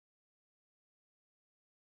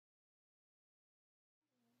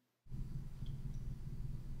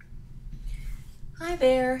Hi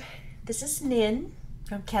there, this is Nin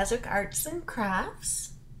from Keswick Arts and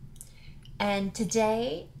Crafts, and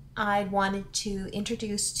today I wanted to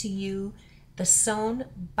introduce to you the Sewn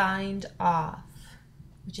bind off,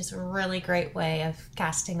 which is a really great way of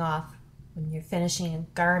casting off when you're finishing a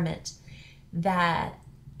garment that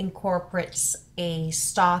incorporates a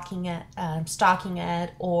stockinette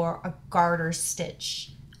or a garter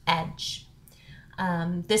stitch edge.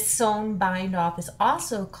 This sewn bind off is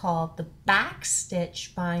also called the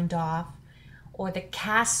backstitch bind off or the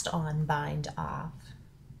cast on bind off.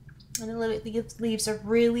 And it leaves a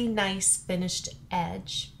really nice finished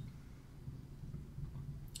edge.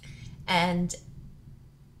 And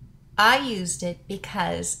I used it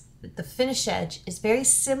because the finish edge is very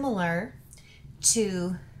similar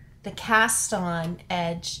to the cast on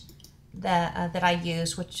edge that I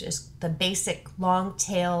use, which is the basic long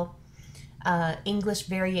tail English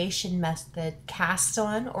variation method cast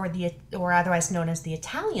on, or otherwise known as the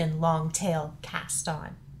Italian long tail cast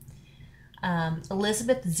on.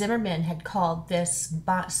 Elizabeth Zimmerman had called this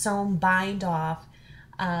sewn bind off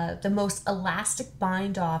the most elastic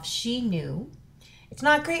bind off she knew. It's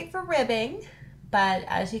not great for ribbing, but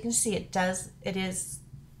as you can see, it is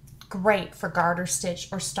great for garter stitch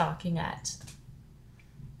or stockinette.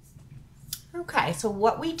 Okay, so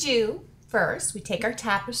what we do first, we take our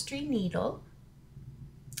tapestry needle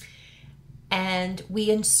and we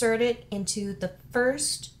insert it into the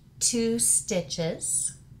first 2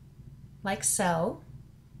 stitches, like so,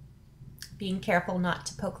 being careful not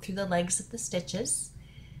to poke through the legs of the stitches.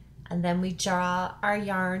 And then we draw our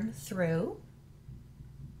yarn through,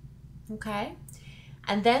 okay?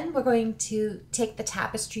 And then we're going to take the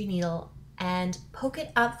tapestry needle and poke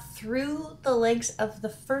it up through the legs of the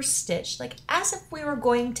first stitch, like as if we were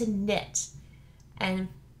going to knit. And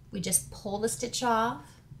we just pull the stitch off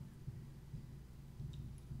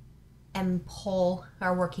and pull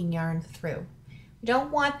our working yarn through. We don't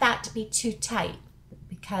want that to be too tight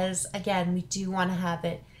because, again, we do want to have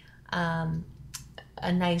it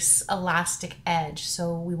a nice elastic edge,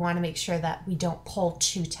 so we want to make sure that we don't pull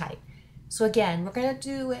too tight. So again, we're going to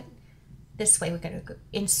do it this way. We're going to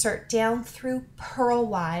insert down through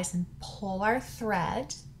purlwise and pull our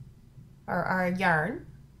thread or our yarn,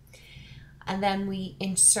 and then we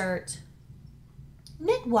insert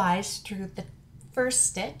knitwise through the first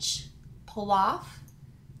stitch, pull off,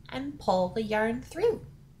 and pull the yarn through.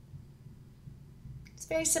 It's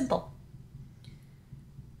very simple.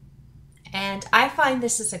 And I find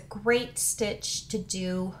this is a great stitch to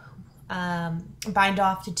do, bind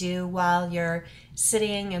off to do while you're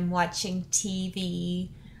sitting and watching TV,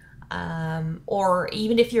 or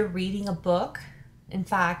even if you're reading a book. In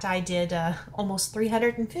fact, I did almost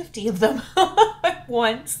 350 of them at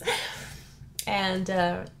once, and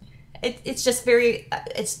it's just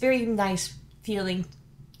it's very nice feeling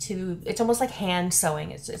to. It's almost like hand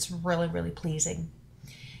sewing. It's really pleasing.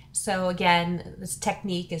 So again, this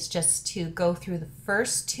technique is just to go through the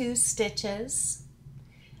first 2 stitches,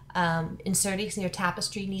 inserting your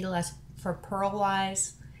tapestry needle as for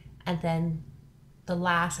purlwise, and then the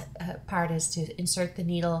last part is to insert the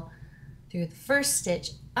needle through the first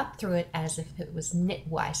stitch up through it as if it was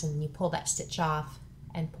knitwise, and then you pull that stitch off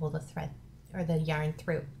and pull the thread or the yarn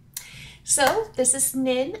through. So this is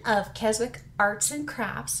Nin of Keswick Arts and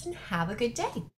Crafts, and have a good day.